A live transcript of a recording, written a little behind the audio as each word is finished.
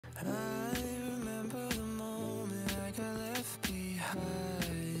I remember the moment I got left behind.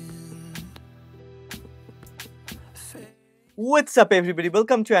 What's up everybody,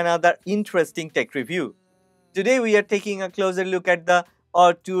 welcome to another interesting tech review. Today we are taking a closer look at the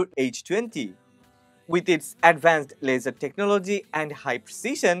ORTUR H20. With its advanced laser technology and high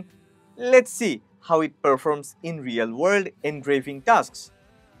precision, let's see how it performs in real-world engraving tasks.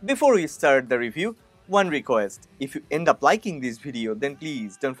 Before we start the review, one request: if you end up liking this video, then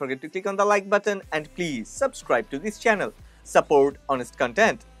please don't forget to click on the like button and please subscribe to this channel. Support honest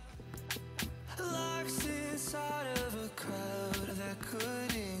content. Lost inside of a crowd that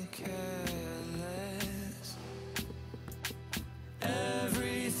couldn't care less.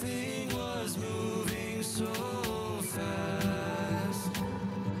 Everything was moving so fast.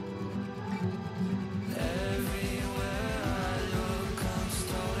 Everywhere I look, I'm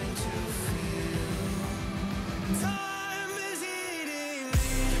starting to feel time is eating me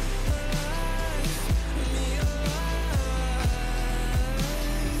alive.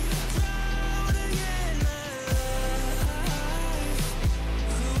 Drowning in my life.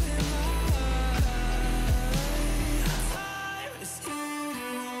 Who am I? Time is eating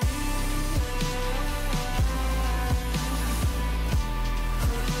me.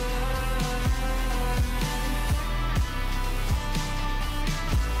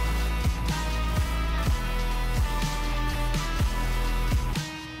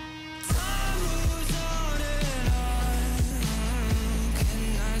 Time moves on and on.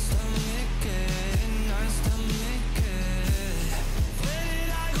 Can I stomach it? Can I stomach it? Where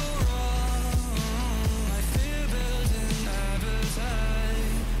did I go wrong? I fear built an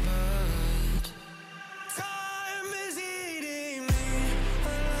appetite, but time is eating me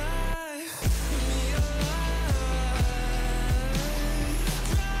alive, me alive.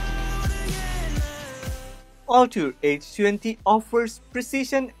 Drowning in my ORTUR H20 offers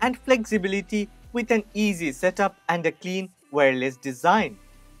precision and flexibility with an easy setup and a clean, wireless design.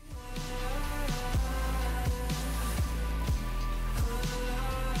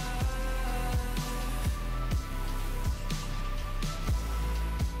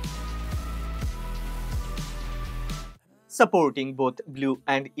 Supporting both blue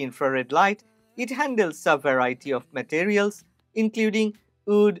and infrared light, it handles a variety of materials including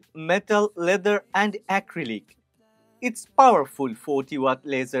wood, metal, leather and acrylic. Its powerful 40-watt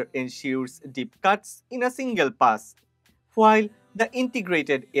laser ensures deep cuts in a single pass, while the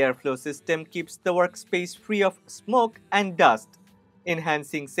integrated airflow system keeps the workspace free of smoke and dust,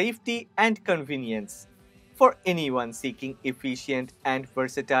 enhancing safety and convenience. For anyone seeking efficient and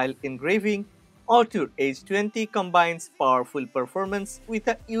versatile engraving, ORTUR H20 combines powerful performance with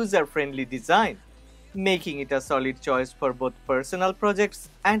a user-friendly design, making it a solid choice for both personal projects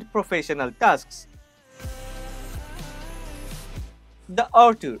and professional tasks. The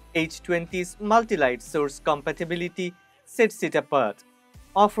ORTUR H20's multi-light source compatibility sets it apart,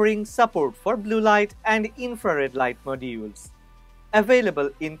 offering support for blue light and infrared light modules. Available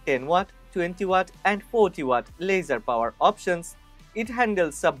in 10-watt, 20-watt and 40-watt laser power options, it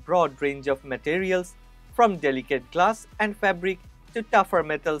handles a broad range of materials from delicate glass and fabric to tougher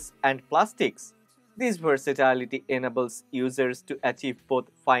metals and plastics. This versatility enables users to achieve both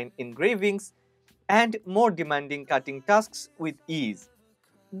fine engravings and more demanding cutting tasks with ease.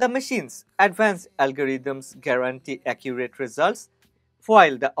 The machine's advanced algorithms guarantee accurate results,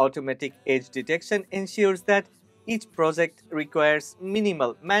 while the automatic edge detection ensures that each project requires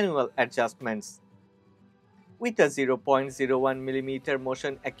minimal manual adjustments. With a 0.01mm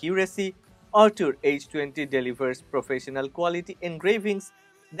motion accuracy, ORTUR H20 delivers professional quality engravings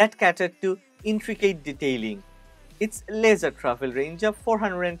that cater to intricate detailing. Its laser travel range of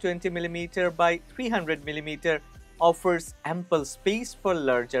 420mm by 300mm offers ample space for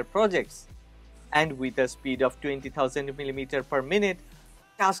larger projects, and with a speed of 20,000mm per minute,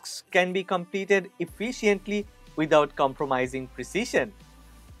 tasks can be completed efficiently without compromising precision.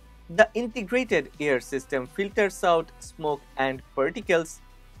 The integrated air system filters out smoke and particles,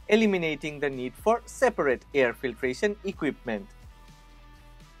 eliminating the need for separate air filtration equipment.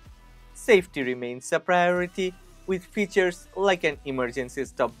 Safety remains a priority, with features like an emergency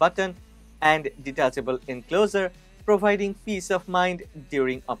stop button and detachable enclosure providing peace of mind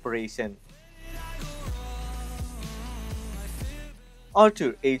during operation.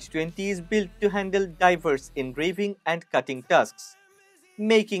 ORTUR H20 is built to handle diverse engraving and cutting tasks,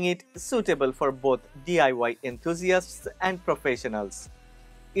 making it suitable for both DIY enthusiasts and professionals.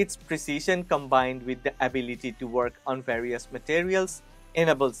 Its precision, combined with the ability to work on various materials,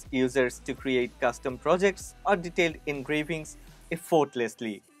 enables users to create custom projects or detailed engravings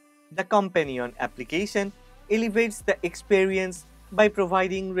effortlessly. The companion application elevates the experience by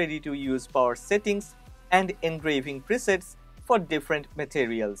providing ready-to-use power settings and engraving presets for different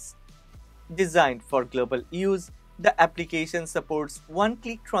materials. Designed for global use, the application supports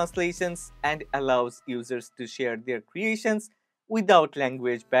one-click translations and allows users to share their creations without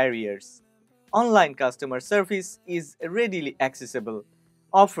language barriers. Online customer service is readily accessible,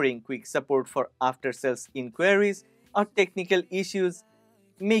 offering quick support for after-sales inquiries or technical issues,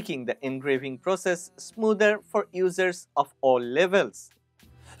 making the engraving process smoother for users of all levels.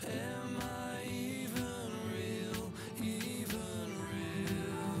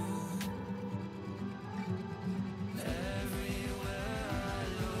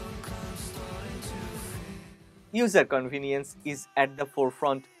 User convenience is at the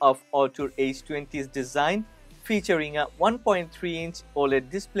forefront of ORTUR H20's design, featuring a 1.3-inch OLED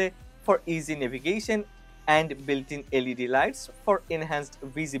display for easy navigation and built-in LED lights for enhanced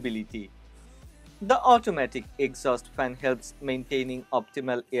visibility. The automatic exhaust fan helps maintaining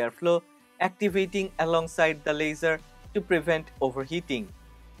optimal airflow, activating alongside the laser to prevent overheating.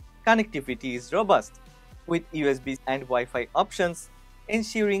 Connectivity is robust, with USB and Wi-Fi options,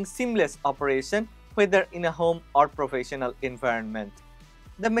 ensuring seamless operation whether in a home or professional environment.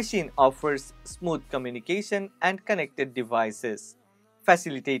 The machine offers smooth communication and connected devices,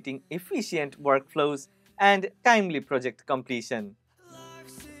 facilitating efficient workflows and timely project completion.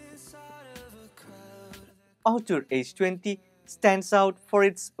 ORTUR H20 stands out for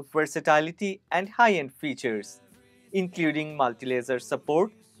its versatility and high-end features, including multi-laser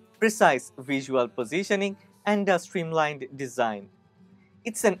support, precise visual positioning, and a streamlined design.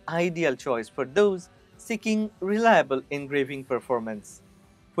 It's an ideal choice for those seeking reliable engraving performance,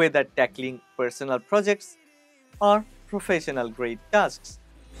 whether tackling personal projects or professional-grade tasks.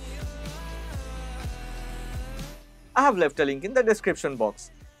 I have left a link in the description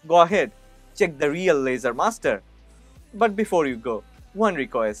box. Go ahead, check the real Laser Master. But before you go, one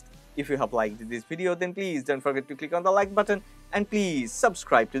request. If you have liked this video, then please don't forget to click on the like button and please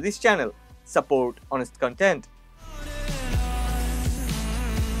subscribe to this channel. Support honest content.